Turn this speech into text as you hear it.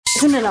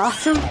Isn't it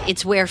awesome?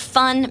 It's where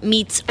fun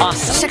meets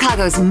awesome.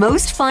 Chicago's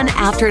most fun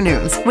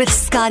afternoons with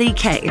Scotty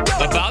K.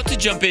 About to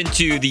jump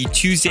into the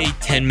Tuesday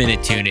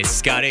 10-minute tune. It's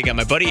Scotty. I got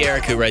my buddy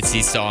Eric who writes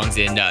these songs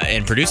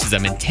and produces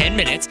them in 10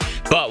 minutes.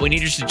 But we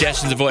need your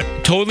suggestions of what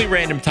totally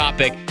random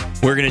topic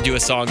we're going to do a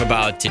song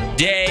about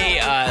today.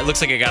 It looks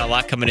like I got a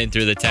lot coming in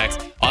through the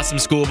text. Awesome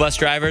school bus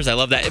drivers. I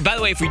love that. And by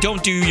the way, if we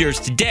don't do yours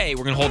today,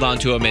 we're going to hold on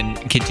to them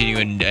and continue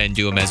and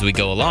do them as we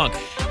go along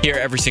here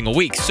every single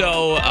week.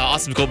 So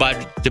awesome school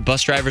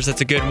bus drivers.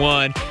 That's a good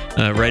one.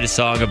 Write a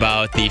song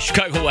about the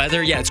Chicago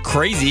weather. Yeah, it's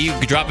crazy.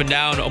 Dropping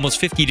down almost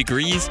 50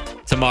 degrees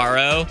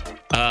tomorrow.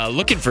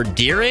 Looking for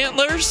deer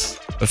antlers,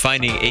 but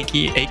finding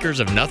acres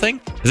of nothing.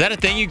 Is that a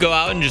thing? You go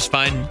out and just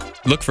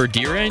look for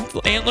deer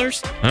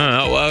antlers? I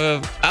don't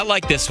know. I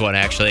like this one,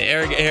 actually.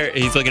 Eric,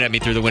 he's looking at me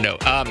through the window.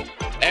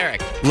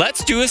 Eric,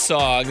 let's do a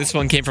song. This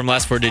one came from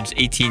last four digits,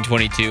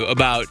 1822,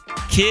 about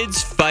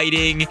kids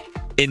fighting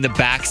in the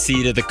back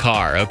seat of the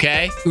car,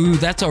 okay? Ooh,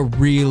 that's a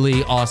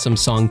really awesome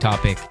song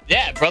topic.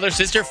 Yeah, brother,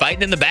 sister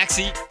fighting in the back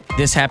seat.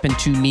 This happened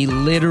to me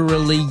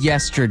literally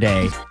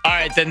yesterday. All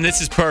right, then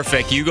this is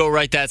perfect. You go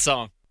write that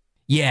song.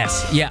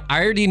 Yes. Yeah,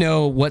 I already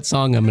know what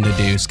song I'm going to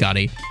do,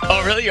 Scotty.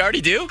 Oh, really? You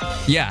already do?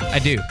 Yeah, I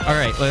do. All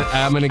right,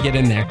 I'm going to get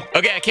in there.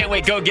 Okay, I can't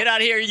wait. Go, get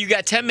out of here. You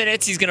got 10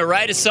 minutes. He's going to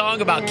write a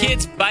song about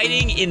kids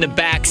fighting in the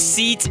back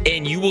seat,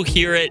 and you will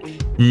hear it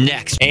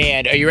next.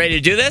 And are you ready to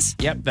do this?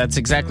 Yep, that's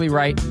exactly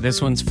right.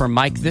 This one's for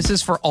Mike. This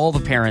is for all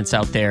the parents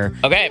out there.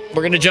 Okay,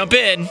 we're going to jump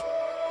in.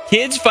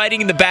 Kids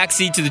fighting in the back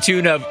seat to the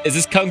tune of, is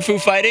this Kung Fu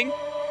fighting?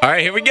 All right,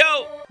 here we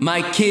go.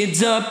 My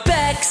kids are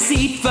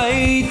backseat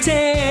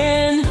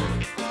fighting.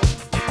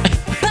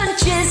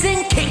 Punches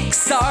and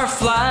kicks are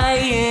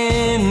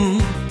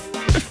flying.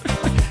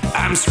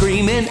 I'm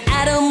screaming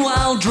at them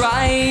while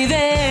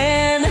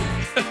driving.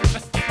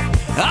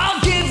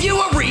 I'll give you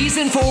a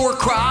reason for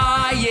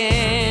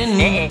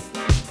crying.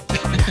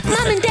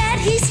 Mom and Dad,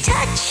 he's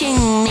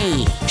touching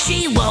me.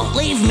 She won't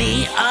leave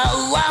me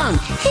alone.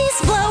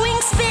 He's blowing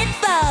spit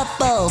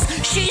bubbles.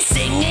 She's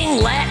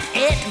singing Let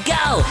It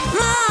Go.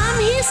 Mom,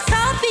 he's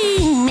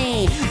copying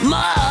me.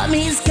 Mom,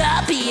 he's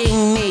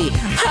copying me.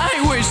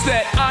 I wish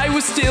that I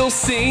was still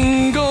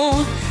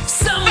single.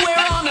 Somewhere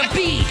on a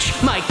beach,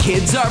 my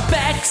kids are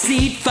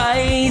backseat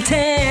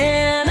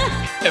fighting.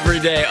 Every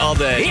day, all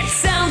day. It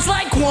sounds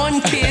like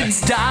one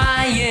kid's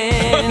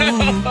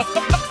dying.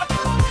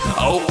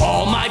 Oh,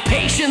 all my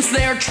patience,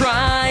 they're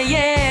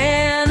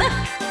trying.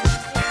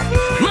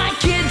 My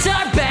kids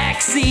are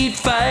backseat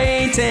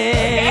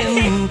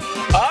fighting.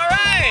 All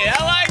right,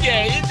 I like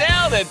it. You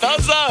nailed it.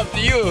 Thumbs up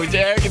to you,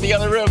 Derek, in the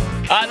other room.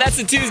 That's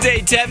a Tuesday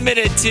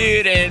 10-minute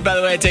tune. And by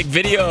the way, I take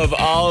video of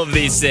all of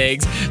these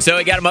things. So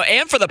I got them up.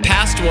 And for the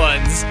past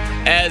ones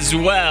as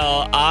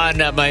well on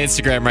my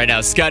Instagram right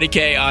now. Scotty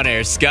K on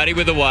air. Scotty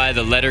with a Y,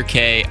 the letter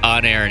K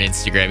on air on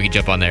Instagram. You can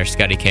jump on there.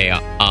 Scotty K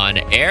on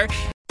air.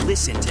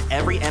 Listen to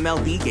every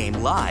MLB game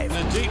live.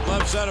 In the deep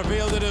left center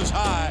field, it is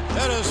high,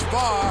 it is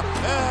far,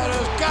 it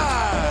is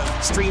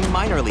gone. Stream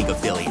minor league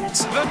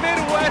affiliates. The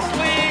Midwest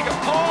League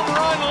home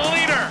run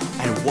leader.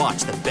 And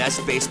watch the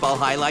best baseball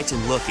highlights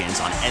and look-ins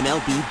on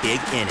MLB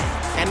Big Inning.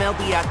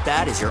 MLB At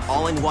Bat is your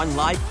all-in-one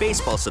live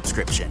baseball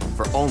subscription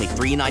for only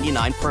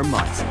 $3.99 per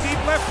month.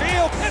 Deep left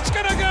field, it's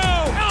gonna go.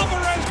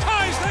 Alvarez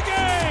ties the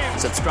game.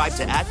 Subscribe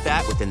to At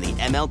Bat within the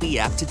MLB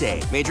app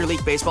today. Major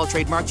League Baseball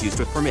trademarks used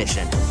with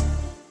permission.